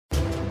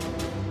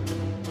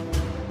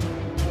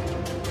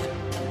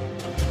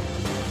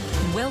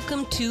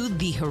Welcome to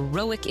the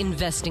Heroic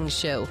Investing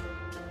Show.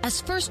 As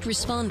first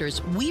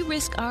responders, we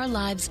risk our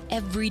lives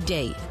every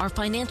day. Our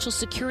financial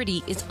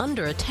security is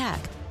under attack.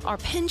 Our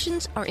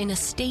pensions are in a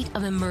state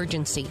of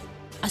emergency.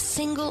 A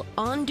single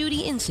on-duty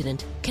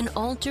incident can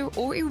alter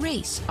or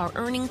erase our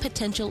earning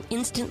potential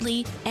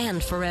instantly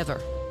and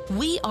forever.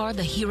 We are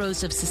the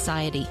heroes of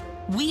society.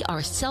 We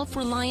are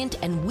self-reliant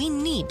and we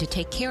need to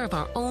take care of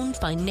our own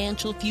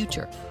financial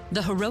future.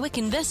 The Heroic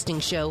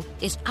Investing Show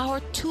is our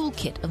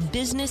toolkit of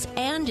business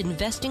and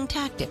investing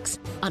tactics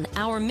on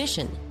our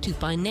mission to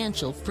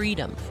financial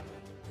freedom.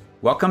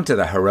 Welcome to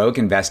the Heroic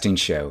Investing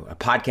Show, a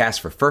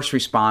podcast for first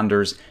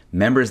responders,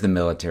 members of the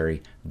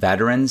military,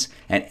 veterans,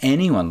 and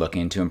anyone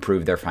looking to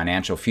improve their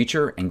financial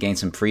future and gain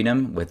some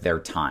freedom with their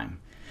time.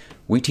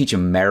 We teach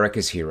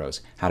America's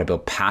heroes how to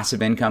build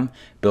passive income,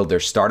 build their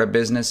startup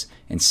business,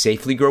 and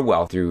safely grow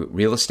wealth through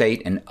real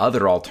estate and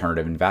other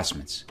alternative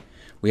investments.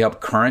 We help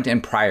current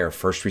and prior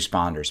first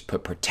responders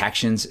put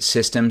protections,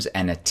 systems,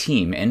 and a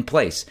team in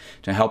place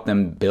to help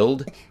them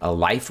build a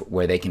life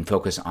where they can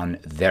focus on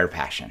their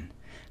passion,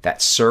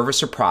 that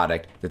service or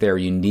product that they are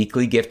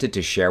uniquely gifted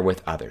to share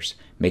with others,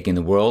 making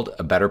the world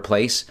a better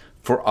place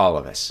for all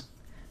of us.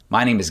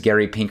 My name is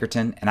Gary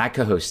Pinkerton, and I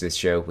co-host this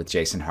show with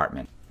Jason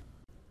Hartman.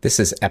 This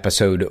is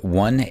episode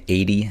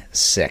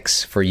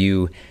 186 for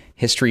you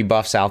history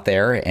buffs out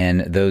there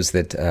and those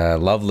that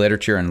love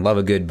literature and love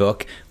a good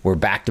book. We're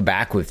back to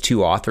back with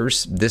two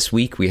authors. This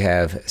week we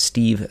have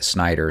Steve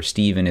Snyder.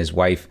 Steve and his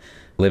wife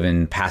live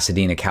in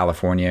Pasadena,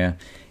 California.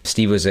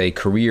 Steve was a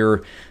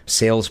career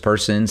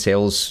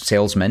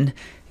salesman,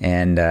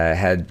 and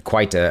had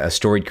quite a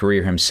storied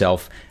career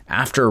himself.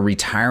 After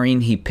retiring,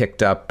 he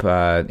picked up,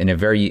 in a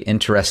very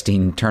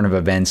interesting turn of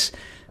events,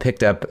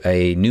 picked up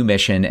a new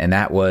mission, and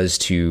that was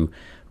to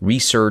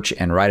research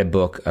and write a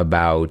book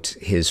about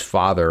his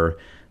father,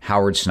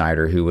 Howard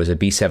Snyder, who was a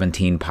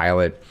B-17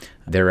 pilot.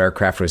 Their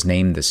aircraft was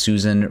named the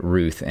Susan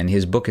Ruth, and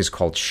his book is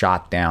called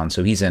Shot Down.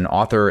 So he's an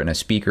author and a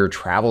speaker,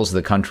 travels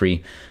the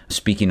country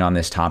speaking on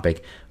this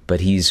topic, but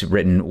he's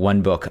written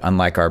one book,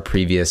 unlike our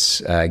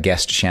previous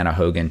guest, Shanna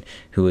Hogan,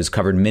 who has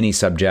covered many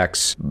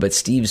subjects. But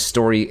Steve's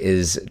story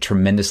is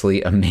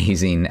tremendously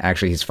amazing,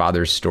 actually his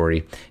father's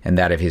story and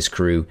that of his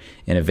crew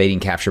in evading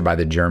capture by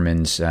the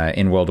Germans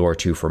in World War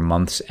II for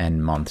months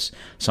and months,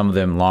 some of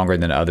them longer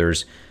than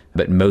others,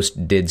 but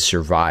most did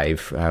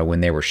survive when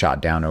they were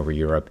shot down over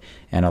Europe.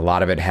 And a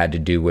lot of it had to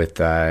do with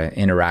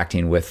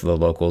interacting with the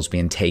locals,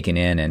 being taken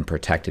in and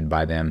protected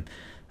by them.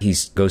 He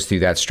goes through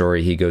that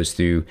story. He goes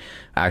through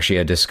actually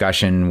a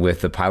discussion with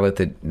the pilot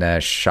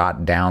that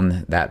shot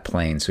down that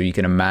plane. So you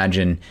can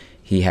imagine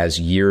he has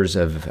years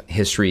of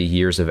history,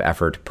 years of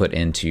effort put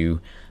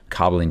into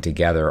cobbling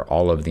together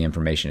all of the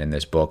information in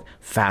this book.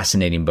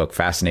 Fascinating book,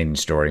 fascinating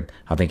story.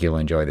 I think you'll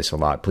enjoy this a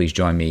lot. Please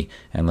join me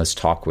and let's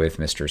talk with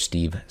Mr.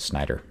 Steve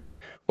Snyder.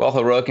 Well,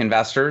 heroic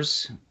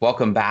investors,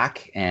 welcome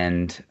back.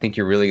 And I think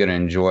you're really going to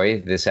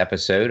enjoy this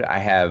episode. I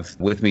have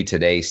with me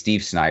today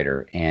Steve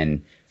Snyder,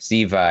 and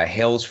Steve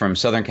hails from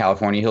Southern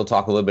California. He'll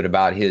talk a little bit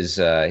about his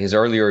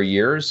earlier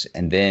years,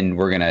 and then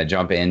we're going to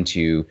jump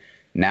into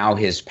now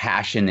his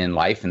passion in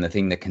life and the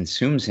thing that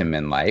consumes him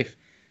in life,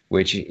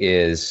 which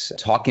is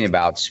speaking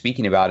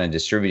about, and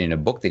distributing a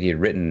book that he had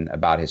written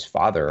about his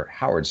father,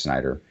 Howard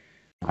Snyder,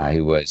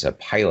 who was a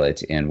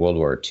pilot in World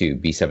War II,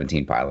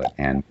 B-17 pilot,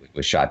 and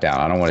was shot down.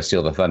 I don't want to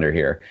steal the thunder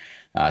here.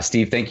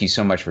 Steve, thank you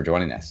so much for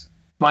joining us.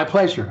 My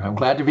pleasure. I'm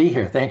glad to be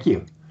here. Thank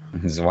you.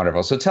 This is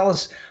wonderful. So tell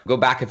us, go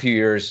back a few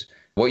years,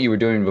 what you were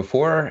doing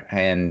before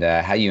and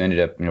how you ended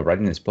up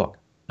writing this book.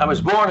 I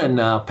was born in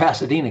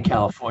Pasadena,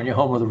 California,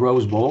 home of the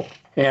Rose Bowl.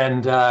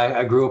 And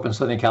I grew up in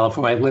Southern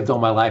California. I lived all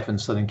my life in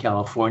Southern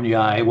California.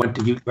 I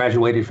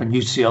graduated from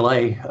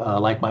UCLA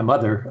like my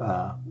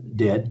mother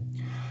did.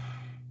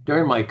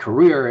 During my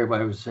career,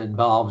 I was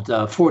involved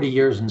 40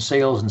 years in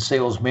sales and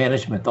sales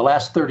management. The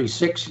last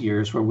 36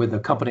 years were with a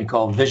company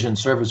called Vision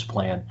Service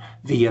Plan,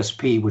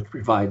 VSP, which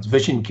provides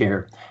vision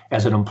care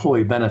as an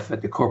employee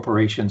benefit that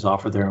corporations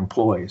offer their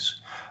employees.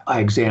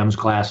 Eye exams,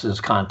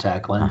 glasses,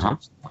 contact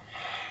lenses.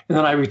 And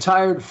then I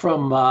retired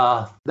from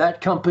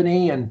that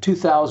company in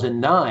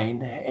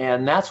 2009,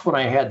 and that's when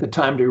I had the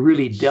time to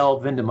really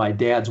delve into my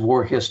dad's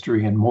war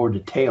history in more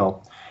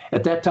detail.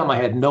 At that time, I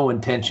had no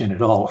intention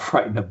at all of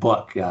writing a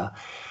book.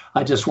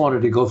 I just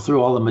wanted to go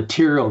through all the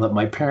material that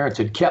my parents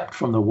had kept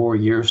from the war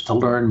years to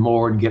learn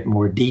more and get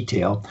more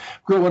detail.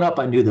 Growing up,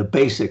 I knew the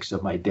basics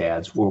of my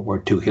dad's World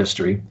War II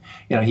history.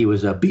 He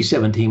was a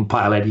B-17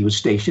 pilot. He was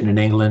stationed in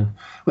England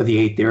with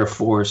the 8th Air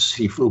Force.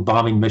 He flew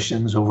bombing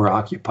missions over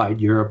occupied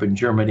Europe and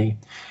Germany.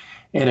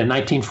 And in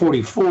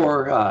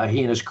 1944, he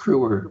and his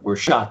crew were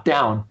shot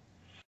down.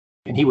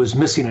 And he was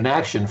missing in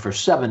action for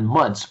 7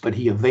 months, but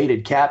he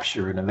evaded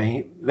capture and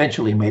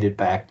eventually made it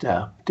back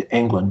to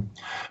England.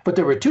 But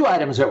there were two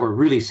items that were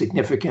really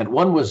significant.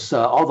 One was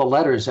all the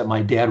letters that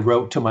my dad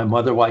wrote to my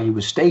mother while he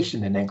was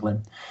stationed in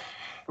England.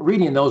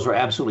 Reading those were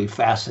absolutely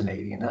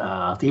fascinating.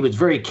 He was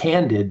very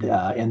candid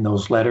in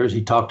those letters.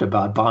 He talked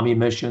about bombing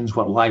missions,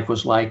 what life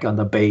was like on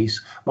the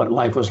base, what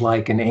life was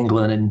like in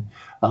England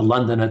and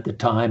London at the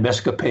time,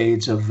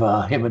 escapades of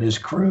him and his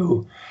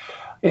crew.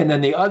 And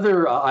then the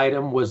other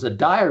item was a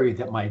diary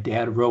that my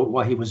dad wrote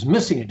while he was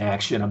missing in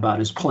action about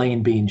his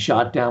plane being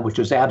shot down, which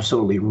was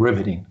absolutely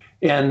riveting.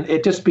 And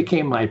it just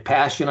became my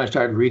passion. I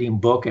started reading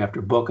book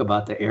after book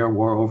about the air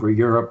war over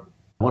Europe.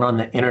 Went on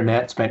the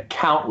internet, spent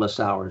countless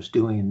hours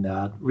doing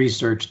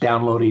research,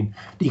 downloading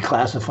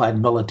declassified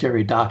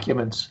military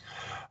documents,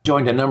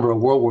 joined a number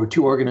of World War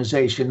II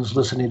organizations,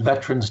 listening to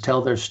veterans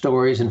tell their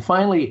stories. And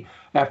finally,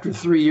 after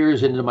 3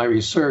 years into my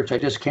research, I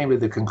just came to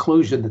the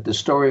conclusion that the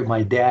story of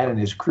my dad and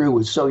his crew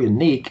was so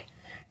unique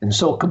and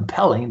so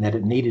compelling that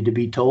it needed to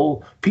be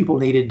told. People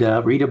needed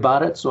to read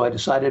about it, so I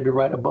decided to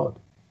write a book.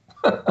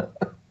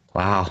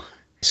 Wow.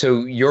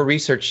 So your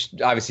research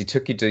obviously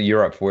took you to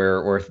Europe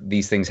where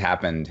these things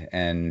happened,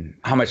 and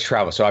how much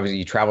travel? So obviously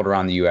you traveled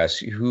around the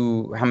U.S.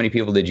 How many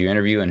people did you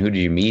interview and who did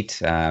you meet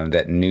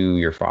that knew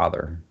your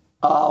father?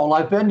 Well,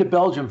 I've been to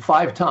Belgium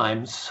 5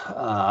 times.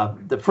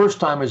 The first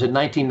time was in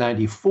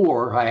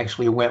 1994. I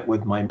actually went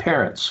with my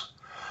parents.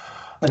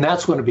 And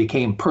that's when it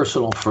became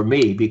personal for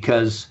me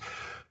because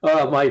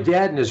my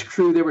dad and his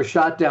crew, they were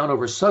shot down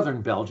over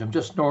southern Belgium,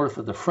 just north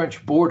of the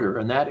French border.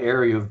 And that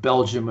area of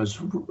Belgium is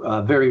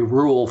very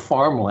rural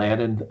farmland,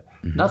 and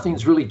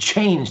nothing's really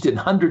changed in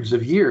hundreds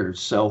of years.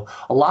 So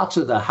lots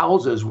of the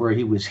houses where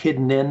he was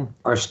hidden in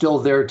are still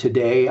there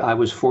today. I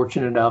was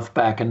fortunate enough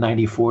back in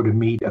 94 to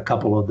meet a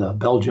couple of the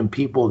Belgian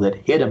people that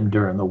hid him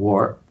during the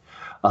war.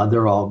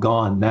 They're all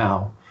gone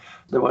now.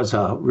 It was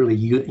a really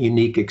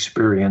unique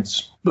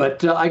experience.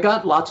 But I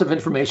got lots of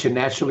information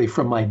naturally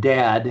from my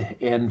dad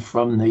and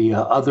from the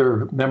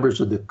other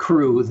members of the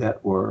crew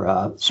that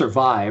were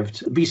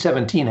survived.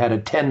 B-17 had a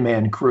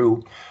 10-man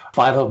crew.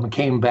 5 of them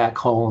came back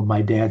home,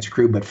 my dad's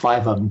crew, but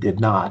 5 of them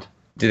did not.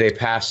 Did they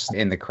pass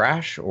in the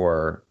crash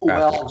or?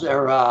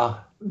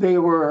 Well, they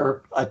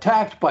were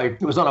attacked by,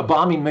 it was on a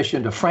bombing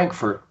mission to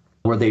Frankfurt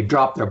where they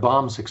dropped their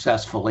bombs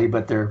successfully,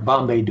 but their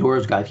bomb bay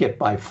doors got hit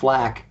by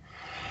flak.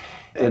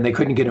 And they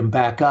couldn't get them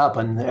back up.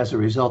 And as a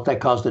result, that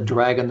caused a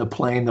drag on the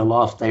plane. They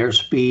lost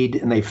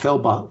airspeed and they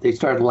they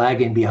started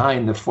lagging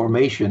behind the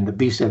formation, the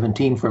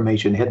B-17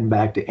 formation, heading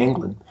back to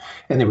England.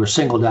 And they were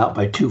singled out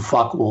by 2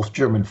 Focke-Wulf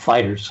German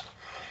fighters.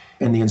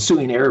 In the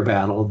ensuing air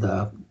battle,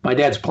 my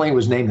dad's plane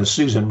was named the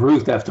Susan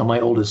Ruth after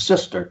my oldest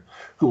sister,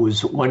 who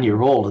was 1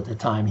 year old at the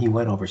time he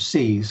went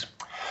overseas.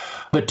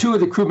 But 2 of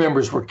the crew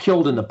members were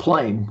killed in the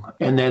plane,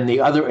 and then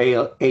the other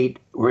 8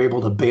 were able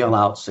to bail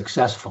out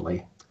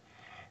successfully.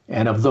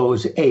 And of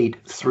those 8,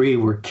 3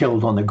 were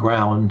killed on the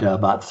ground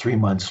about 3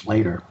 months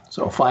later.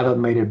 So 5 of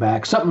them made it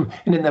back. And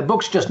in the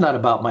book's just not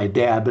about my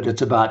dad, but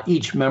it's about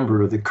each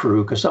member of the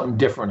crew because something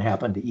different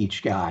happened to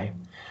each guy.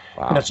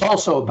 Wow. And it's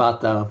also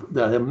about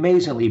the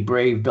amazingly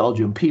brave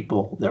Belgian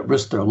people that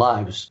risked their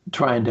lives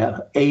trying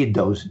to aid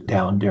those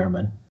downed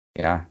airmen.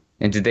 Yeah.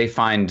 And did they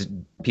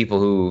find people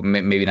who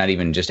maybe not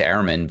even just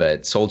airmen,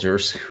 but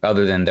soldiers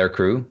other than their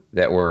crew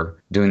that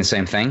were doing the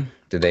same thing?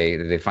 Did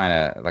they find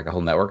a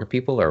whole network of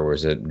people, or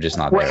was it just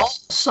not there? Well,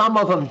 some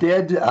of them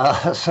did,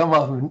 some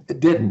of them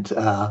didn't.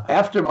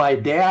 After my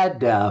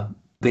dad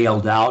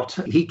bailed out,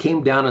 he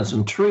came down on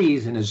some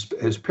trees, and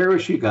his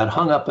parachute got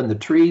hung up in the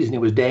trees, and he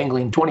was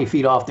dangling 20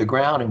 feet off the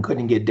ground and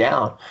couldn't get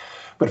down.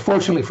 But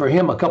fortunately for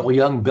him, a couple of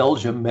young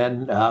Belgian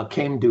men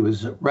came to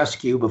his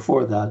rescue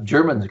before the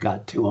Germans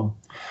got to him.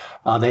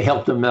 They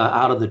helped him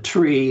out of the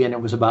tree, and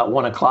it was about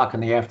 1 o'clock in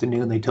the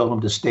afternoon. They told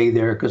him to stay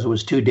there because it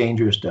was too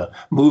dangerous to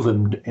move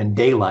him in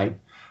daylight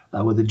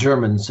with the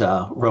Germans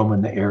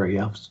roaming the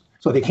area.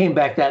 So they came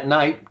back that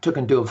night, took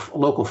him to a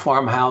local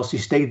farmhouse. He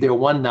stayed there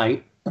one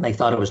night, and they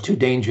thought it was too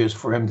dangerous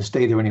for him to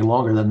stay there any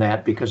longer than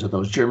that because of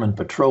those German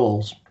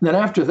patrols. And then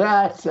after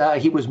that,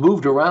 he was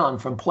moved around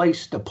from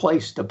place to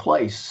place to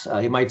place.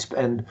 He might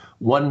spend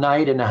one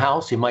night in a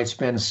house. He might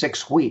spend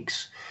 6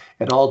 weeks.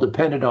 It all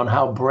depended on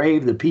how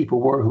brave the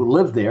people were who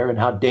lived there and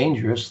how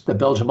dangerous the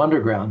Belgium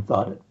underground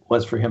thought it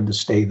was for him to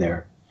stay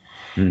there.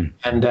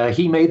 And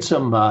he made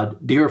some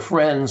dear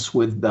friends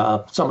with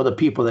some of the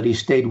people that he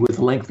stayed with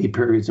lengthy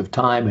periods of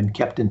time and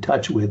kept in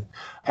touch with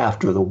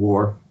after the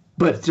war.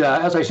 But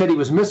as I said, he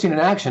was missing in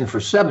action for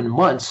 7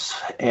 months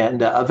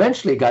and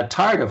eventually got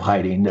tired of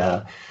hiding.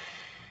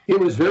 It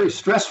was very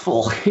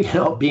stressful,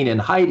 being in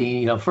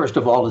hiding. First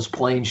of all, his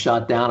plane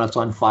shot down. It's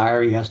on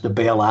fire. He has to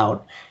bail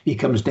out. He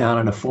comes down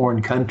in a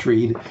foreign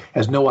country,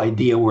 has no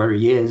idea where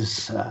he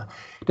is,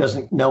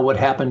 doesn't know what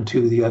happened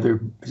to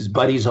his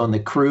buddies on the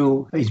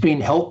crew. He's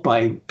being helped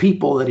by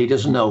people that he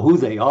doesn't know who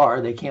they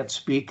are. They can't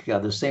speak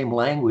the same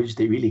language.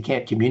 They really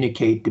can't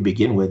communicate to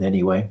begin with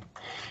anyway.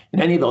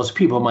 And any of those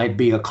people might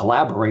be a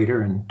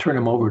collaborator and turn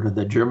him over to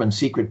the German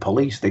secret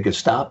police, the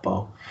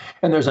Gestapo.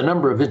 And there's a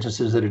number of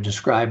instances that are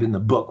described in the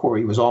book where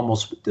he was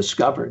almost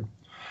discovered.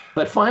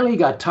 But finally he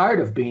got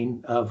tired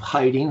of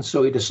hiding,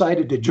 so he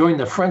decided to join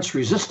the French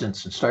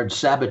resistance and started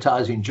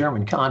sabotaging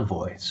German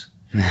convoys.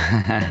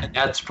 And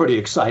that's pretty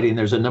exciting.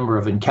 There's a number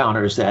of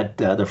encounters that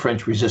the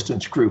French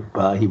resistance group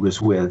he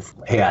was with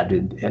had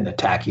in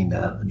attacking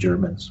the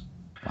Germans.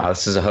 Wow,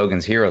 this is a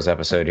Hogan's Heroes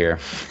episode here.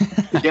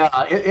 Yeah,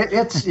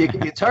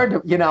 it's hard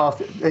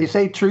to, they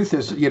say truth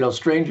is,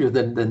 stranger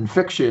than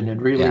fiction,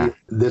 and really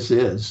this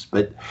is.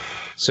 But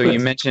you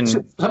mentioned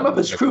some of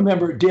his crew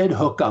member did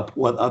hook up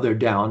with other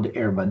downed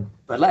airmen.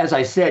 But as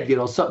I said,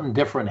 something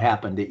different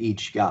happened to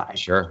each guy.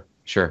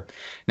 Sure.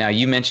 Now,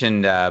 you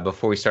mentioned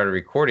before we started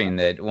recording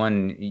that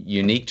one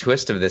unique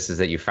twist of this is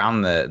that you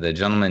found the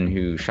gentleman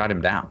who shot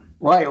him down.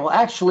 Right. Well,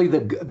 actually,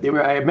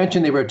 I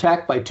mentioned they were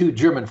attacked by 2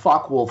 German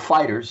Focke-Wulf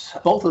fighters.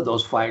 Both of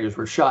those fighters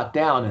were shot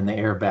down in the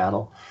air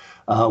battle.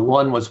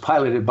 One was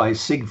piloted by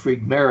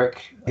Siegfried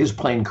Merrick. His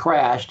plane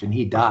crashed and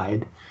he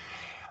died.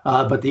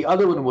 But the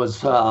other one was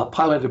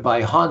piloted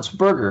by Hans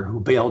Berger, who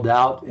bailed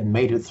out and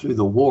made it through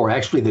the war.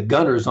 Actually, the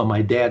gunners on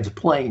my dad's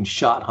plane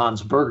shot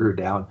Hans Berger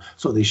down,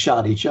 so they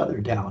shot each other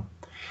down.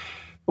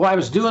 Well, I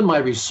was doing my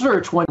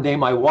research. One day,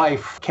 my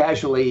wife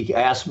casually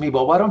asked me,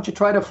 well, why don't you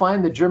try to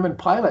find the German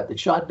pilot that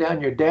shot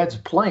down your dad's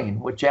plane,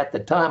 which at the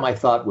time I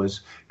thought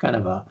was kind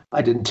of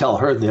I didn't tell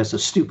her this, a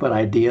stupid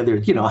idea.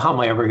 How am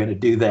I ever going to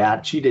do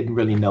that? She didn't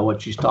really know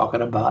what she's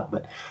talking about.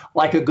 But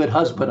like a good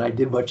husband, I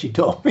did what she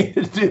told me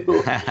to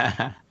do.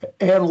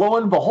 And lo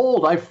and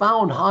behold, I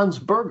found Hans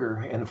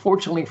Berger. And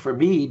fortunately for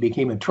me, he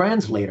became a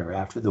translator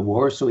after the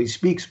war, so he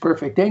speaks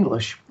perfect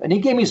English. And he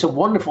gave me some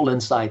wonderful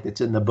insight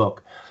that's in the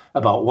book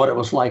about what it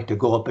was like to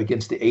go up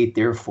against the 8th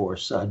Air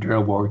Force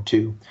during World War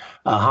II.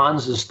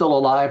 Hans is still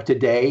alive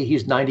today.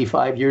 He's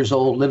 95 years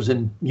old, lives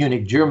in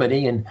Munich,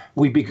 Germany, and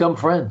we've become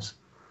friends.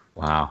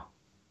 Wow.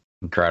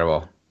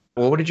 Incredible.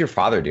 Well, what did your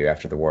father do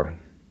after the war?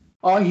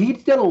 He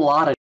did a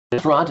lot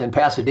at front in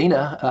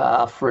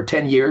Pasadena for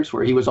 10 years,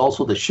 where he was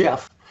also the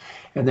chef.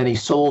 And then he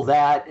sold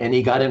that, and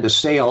he got into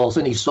sales,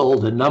 and he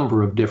sold a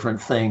number of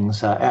different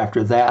things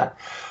after that.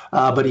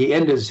 But he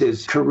ended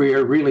his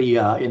career really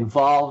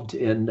involved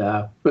in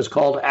what's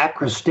called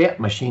Accra Stamp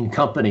Machine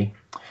Company.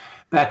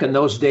 Back in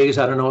those days,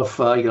 I don't know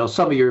if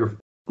some of your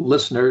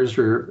listeners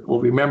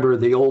will remember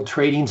the old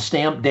trading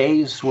stamp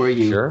days where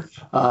you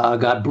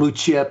got blue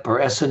chip or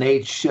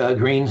S&H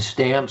green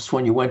stamps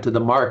when you went to the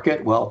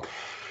market. Well,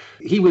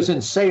 he was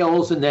in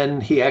sales, and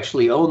then he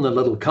actually owned the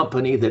little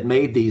company that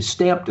made these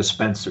stamp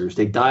dispensers.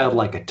 They dialed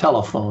like a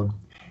telephone.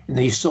 And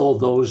he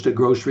sold those to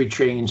grocery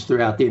chains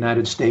throughout the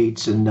United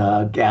States and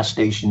gas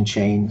station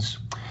chains.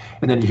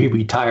 And then he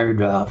retired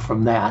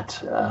from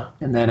that.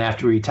 And then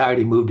after he retired,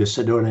 he moved to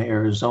Sedona,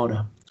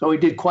 Arizona. So he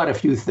did quite a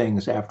few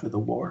things after the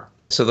war.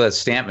 So the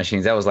stamp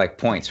machines, that was like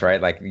points,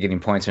 right? Like getting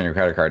points on your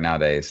credit card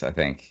nowadays, I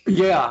think.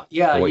 Yeah.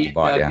 What you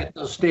bought, get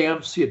those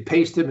stamps, you'd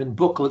paste them in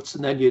booklets,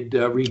 and then you'd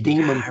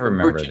redeem them for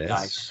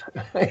merchandise.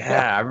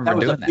 Yeah, I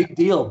remember doing that. That was a big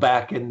deal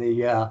back in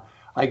the,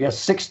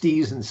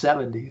 60s and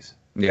 70s.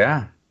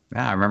 Yeah,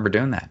 I remember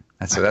doing that.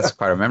 That's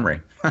quite a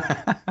memory.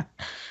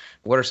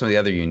 What are some of the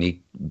other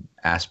unique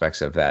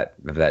aspects of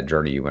that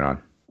journey you went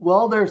on?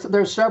 Well,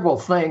 there's several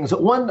things.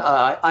 One,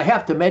 I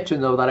have to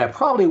mention, though, that I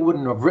probably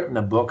wouldn't have written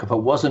a book if it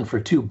wasn't for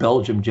 2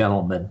 Belgian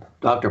gentlemen,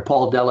 Dr.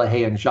 Paul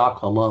Delahaye and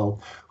Jacques Lelot,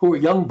 who were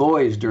young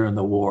boys during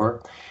the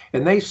war.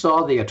 And they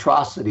saw the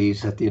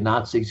atrocities that the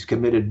Nazis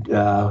committed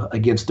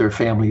against their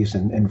families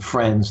and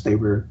friends. They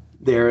were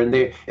there, and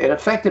it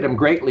affected them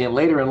greatly. And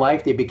later in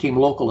life, they became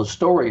local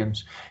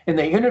historians. And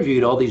they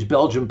interviewed all these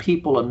Belgian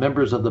people and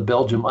members of the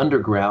Belgium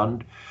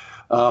underground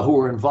who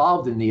were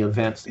involved in the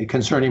events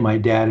concerning my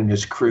dad and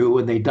his crew,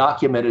 and they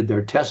documented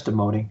their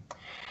testimony.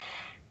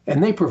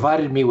 And they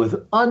provided me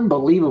with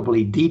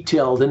unbelievably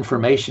detailed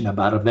information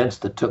about events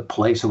that took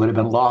place that would have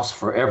been lost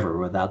forever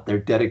without their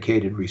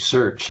dedicated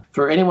research.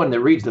 For anyone that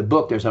reads the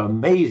book, there's an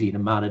amazing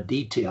amount of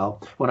detail.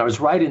 When I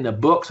was writing the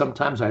book,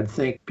 sometimes I'd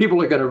think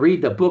people are going to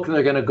read the book and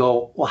they're going to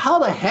go, well, how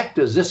the heck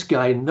does this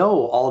guy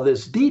know all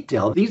this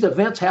detail? These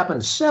events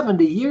happened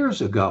 70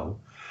 years ago.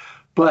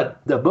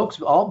 But the book's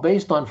all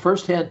based on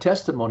firsthand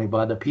testimony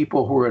by the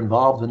people who were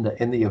involved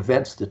in the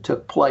events that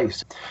took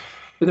place.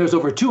 And there's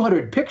over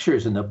 200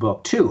 pictures in the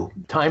book, too,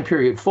 time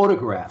period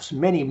photographs,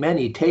 many,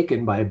 many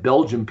taken by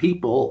Belgian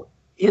people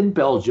in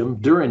Belgium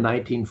during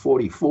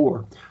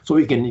 1944. So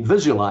you can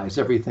visualize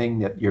everything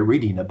that you're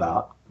reading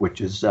about, which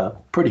is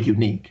pretty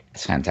unique.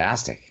 It's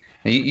fantastic.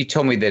 You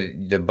told me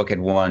that the book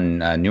had won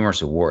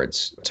numerous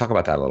awards. Talk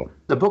about that a little.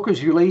 The book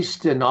was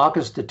released in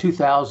August of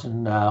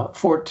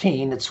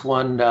 2014. It's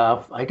won,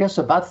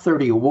 about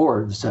 30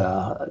 awards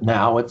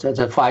now. It's a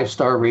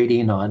 5-star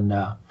rating on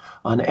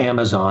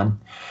Amazon.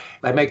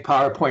 I make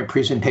PowerPoint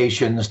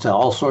presentations to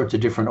all sorts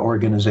of different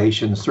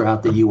organizations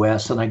throughout the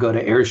U.S., and I go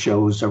to air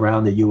shows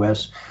around the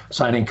U.S.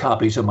 signing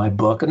copies of my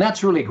book. And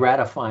that's really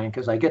gratifying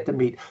because I get to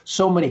meet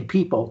so many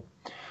people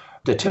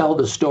to tell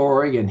the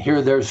story and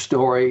hear their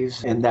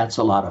stories, and that's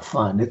a lot of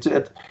fun.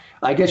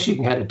 I guess you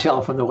can kind of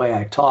tell from the way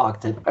I talk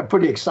that I'm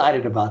pretty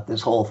excited about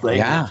this whole thing.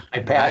 Yeah,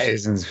 that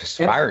is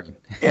inspiring.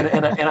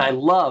 And I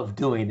love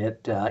doing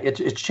it.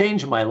 It's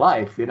changed my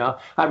life.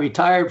 I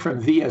retired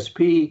from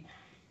VSP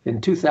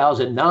in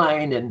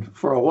 2009. And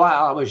for a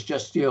while, I was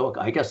just,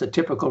 I guess a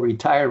typical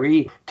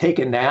retiree,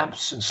 taking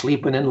naps and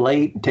sleeping in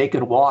late and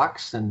taking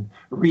walks and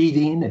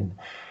reading. And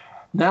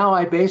now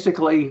I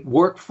basically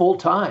work full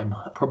time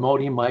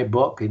promoting my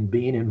book and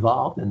being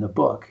involved in the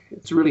book.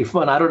 It's really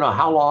fun. I don't know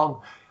how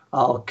long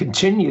I'll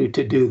continue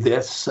to do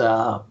this,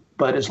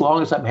 but as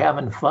long as I'm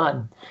having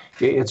fun,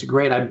 it's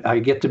great. I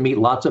get to meet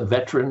lots of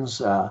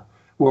veterans,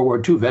 World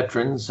War II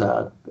veterans,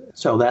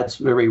 so that's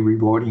very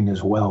rewarding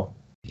as well.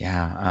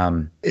 Yeah.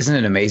 Isn't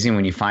it amazing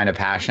when you find a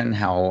passion,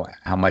 how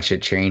much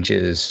it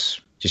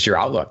changes just your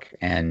outlook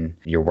and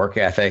your work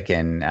ethic?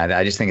 And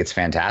I just think it's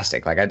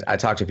fantastic. Like I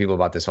talk to people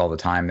about this all the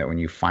time, that when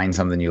you find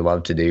something you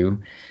love to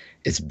do,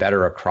 it's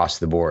better across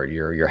the board.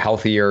 You're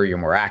healthier, you're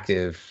more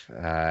active,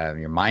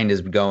 your mind is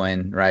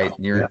going, right?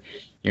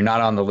 You're not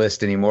on the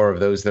list anymore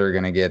of those that are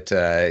going to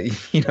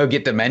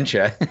get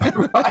dementia.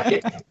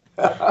 Right.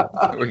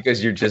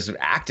 Because you're just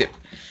active.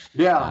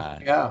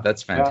 Yeah.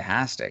 That's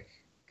fantastic.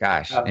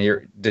 Gosh. Yeah.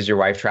 And does your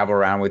wife travel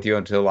around with you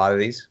into a lot of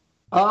these?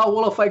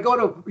 Well, if I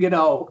go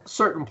to,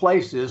 certain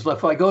places,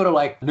 if I go to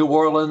like New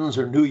Orleans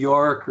or New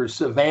York or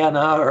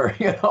Savannah or,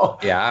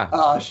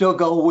 she'll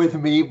go with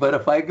me. But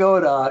if I go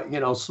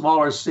to,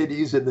 smaller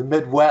cities in the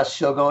Midwest,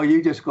 she'll go,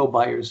 you just go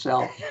by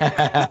yourself.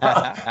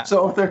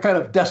 So if they're kind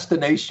of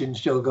destinations,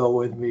 she'll go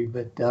with me.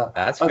 But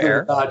that's other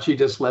fair. than that, she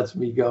just lets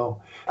me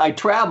go. I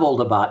traveled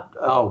about,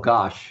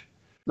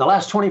 the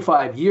last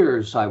 25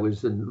 years I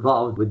was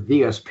involved with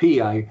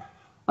VSP.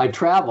 I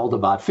traveled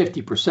about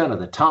 50% of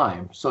the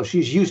time. So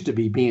she's used to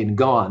me being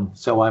gone.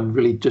 So I'm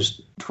really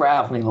just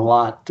traveling a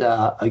lot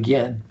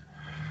again.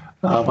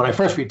 When I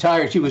first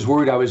retired, she was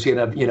worried I was going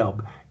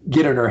to,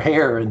 get in her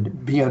hair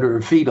and be under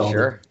her feet all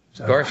day.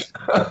 So.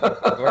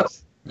 Of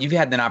course. You've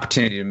had an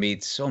opportunity to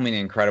meet so many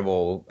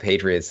incredible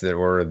patriots that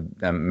were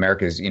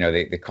America's,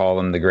 they call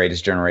them the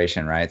greatest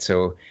generation, right?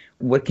 So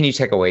what can you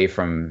take away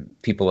from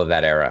people of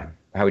that era?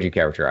 How would you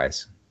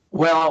characterize?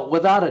 Well,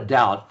 without a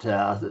doubt,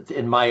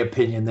 in my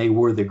opinion, they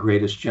were the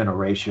greatest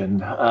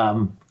generation.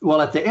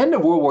 At the end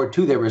of World War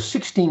II, there were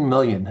 16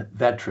 million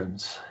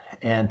veterans,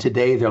 and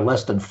today they're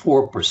less than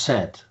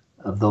 4%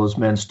 of those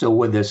men still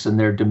with us, and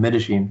they're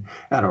diminishing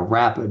at a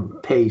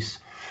rapid pace.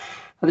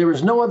 There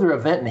was no other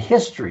event in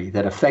history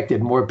that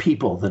affected more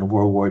people than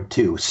World War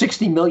II.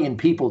 60 million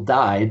people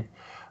died.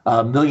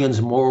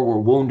 Millions more were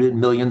wounded.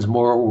 Millions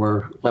more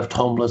were left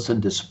homeless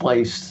and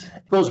displaced.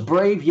 Those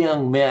brave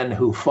young men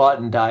who fought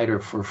and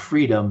died for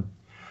freedom,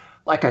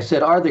 like I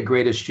said, are the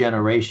greatest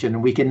generation,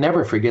 and we can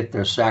never forget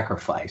their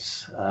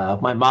sacrifice.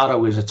 My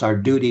motto is, it's our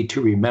duty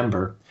to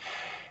remember.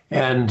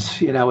 And,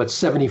 it's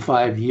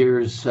 75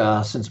 years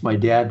since my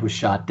dad was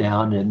shot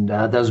down, and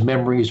those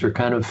memories are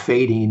kind of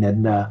fading.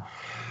 And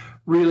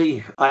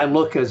really, I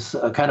look as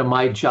kind of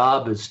my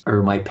job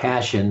or my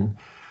passion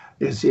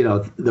is,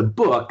 the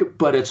book,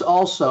 but it's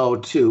also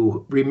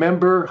to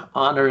remember,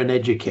 honor, and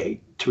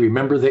educate. To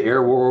remember the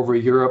air war over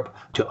Europe,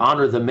 to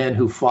honor the men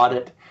who fought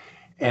it,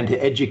 and to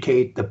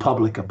educate the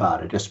public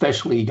about it,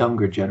 especially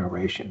younger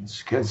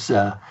generations. Because,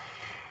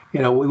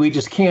 we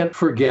just can't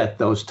forget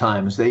those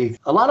times. A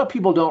lot of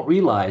people don't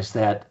realize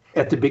that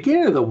at the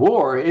beginning of the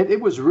war, it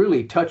was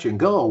really touch and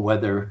go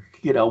whether,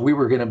 we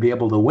were going to be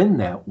able to win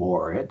that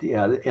war.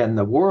 And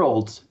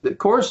the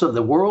course of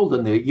the world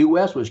and the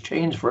U.S. was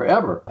changed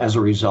forever as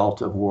a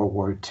result of World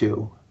War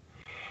II.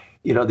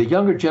 The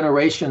younger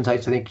generations, I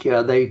think,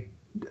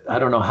 I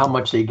don't know how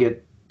much they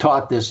get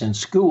taught this in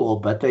school,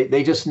 but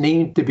they just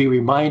need to be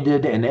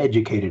reminded and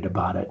educated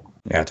about it.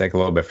 Yeah, take a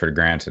little bit for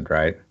granted,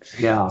 right?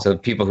 Yeah. So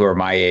people who are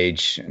my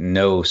age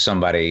know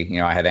somebody.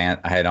 I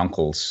had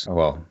uncles.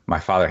 Well, my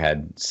father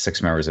had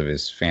 6 members of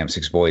his family,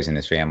 6 boys in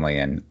his family,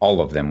 and all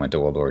of them went to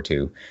World War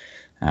II.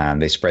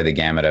 They spread the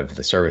gamut of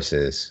the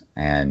services,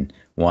 and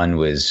one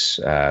was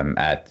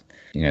at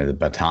the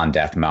Bataan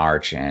Death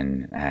March,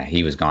 and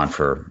he was gone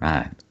for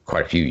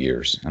quite a few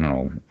years. I don't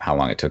know how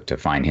long it took to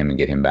find him and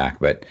get him back,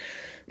 but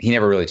he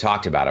never really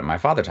talked about it. My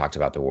father talked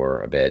about the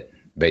war a bit,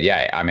 but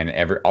yeah,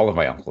 all of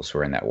my uncles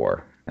were in that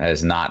war. That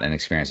is not an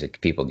experience that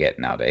people get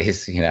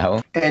nowadays,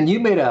 And you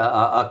made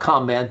a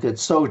comment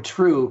that's so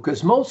true,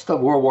 because most of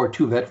World War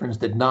II veterans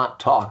did not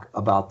talk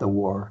about the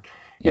war.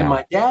 Yeah. And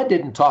my dad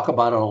didn't talk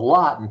about it a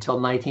lot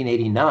until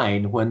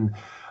 1989, when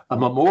a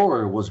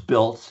memorial was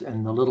built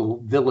in the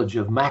little village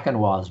of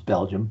Mackinac,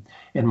 Belgium.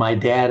 And my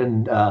dad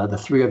and the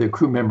 3 other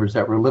crew members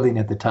that were living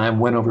at the time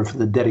went over for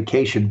the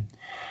dedication.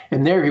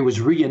 And there he was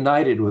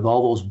reunited with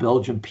all those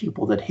Belgian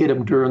people that hit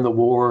him during the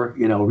war,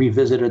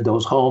 revisited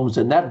those homes,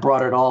 and that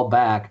brought it all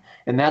back.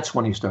 And that's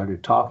when he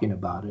started talking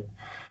about it.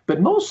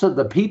 But most of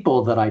the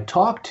people that I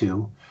talked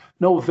to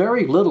know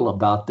very little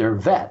about their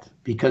vet,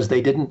 because they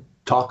didn't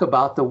talk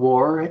about the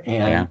war.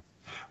 And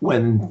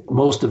when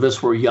most of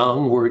us were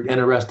young, we're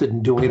interested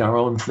in doing our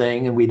own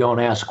thing, and we don't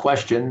ask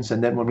questions.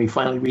 And then when we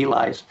finally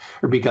realize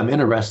or become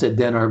interested,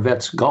 then our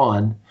vet's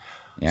gone.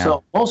 Yeah.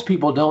 So most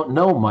people don't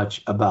know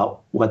much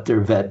about what their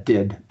vet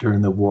did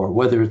during the war,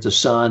 whether it's a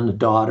son, a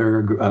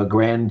daughter, a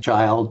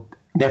grandchild,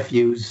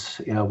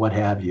 nephews, what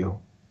have you.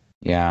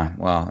 Yeah,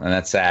 well, and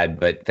that's sad,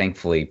 but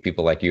thankfully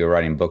people like you are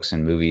writing books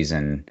and movies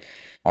and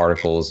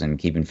articles and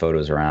keeping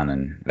photos around,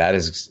 and that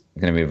is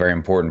going to be a very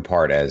important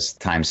part as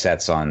time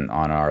sets on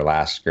our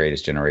last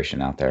greatest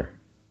generation out there.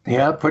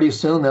 Yeah, pretty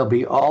soon they'll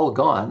be all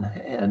gone,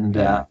 and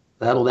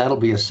that'll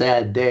be a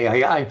sad day.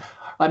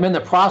 I'm in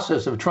the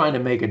process of trying to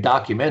make a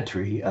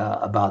documentary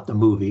about the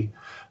movie.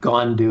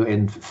 Gone to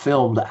and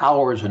filmed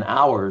hours and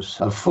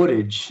hours of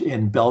footage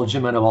in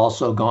Belgium, and I've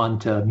also gone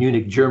to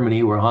Munich,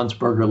 Germany, where Hans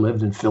Berger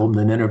lived, and filmed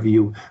an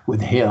interview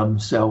with him.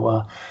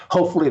 So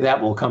hopefully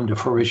that will come to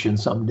fruition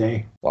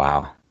someday.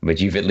 Wow.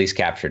 But you've at least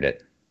captured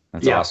it.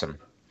 That's awesome.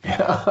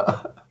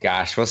 Yeah.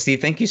 Gosh. Well,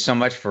 Steve, thank you so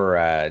much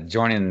for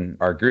joining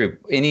our group.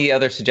 Any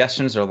other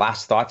suggestions or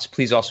last thoughts?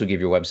 Please also give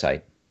your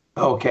website.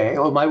 Okay.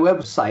 Well, my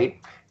website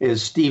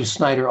is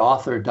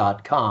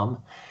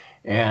stevesnyderauthor.com.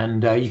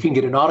 And you can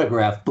get an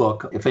autograph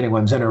book if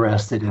anyone's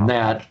interested in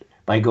that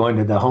by going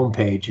to the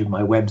homepage of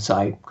my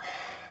website.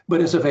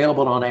 But it's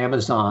available on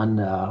Amazon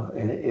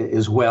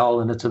as well,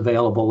 and it's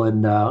available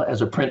in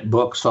as a print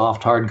book,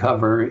 soft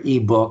hardcover,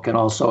 ebook, and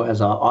also as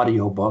an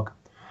audio book.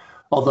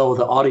 Although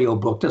the audio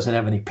book doesn't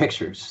have any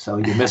pictures, so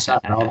you miss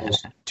out on all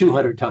those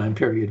 200 time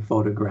period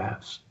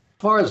photographs.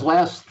 As far as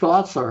last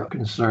thoughts are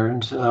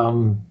concerned,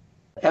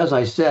 as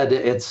I said,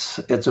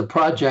 it's a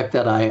project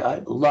that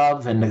I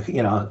love, and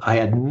I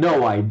had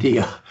no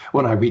idea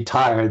when I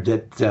retired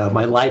that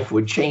my life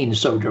would change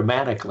so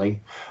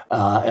dramatically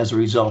as a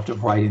result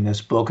of writing this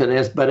book.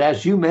 But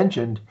as you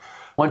mentioned,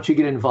 once you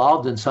get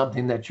involved in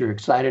something that you're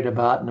excited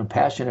about and are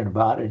passionate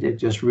about, it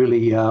just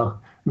really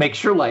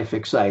makes your life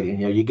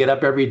exciting. You get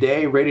up every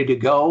day ready to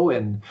go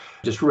and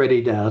just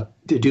ready to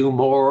do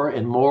more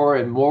and more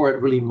and more.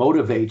 It really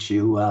motivates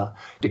you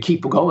to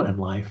keep going in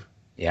life.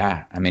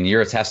 Yeah. I mean,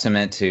 you're a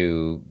testament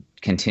to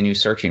continue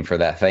searching for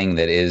that thing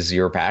that is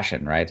your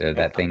passion, right?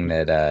 That thing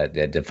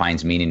that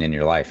defines meaning in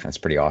your life. That's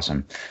pretty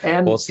awesome.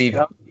 And well, Steve,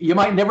 you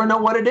might never know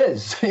what it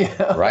is.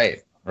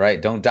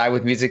 Right. Don't die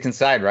with music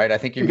inside, right? I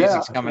think your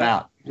music's coming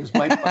out.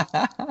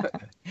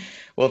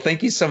 Well,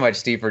 thank you so much,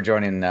 Steve, for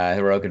joining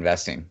Heroic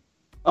Investing.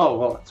 Oh,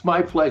 well, it's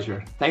my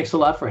pleasure. Thanks a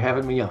lot for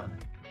having me on.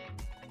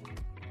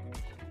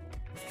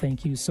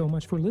 Thank you so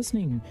much for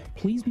listening.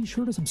 Please be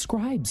sure to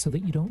subscribe so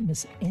that you don't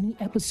miss any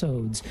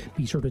episodes.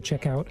 Be sure to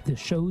check out the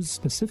show's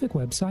specific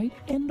website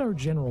and our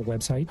general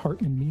website,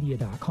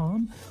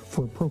 hartmanmedia.com,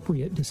 for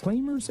appropriate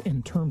disclaimers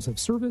and terms of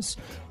service.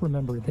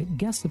 Remember that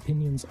guest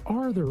opinions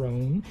are their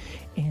own,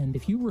 and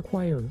if you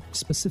require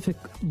specific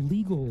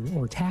legal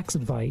or tax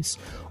advice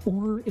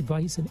or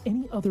advice in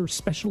any other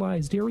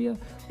specialized area,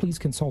 please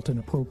consult an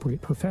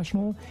appropriate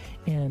professional.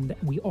 And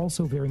we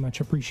also very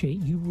much appreciate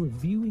you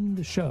reviewing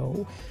the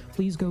show.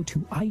 Please go to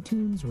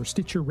iTunes or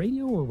Stitcher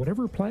Radio or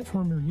whatever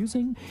platform you're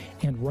using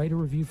and write a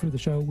review for the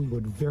show. We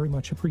would very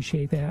much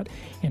appreciate that.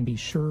 And be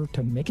sure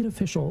to make it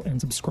official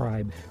and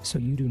subscribe so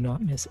you do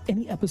not miss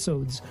any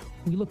episodes.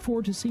 We look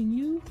forward to seeing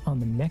you on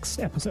the next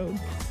episode.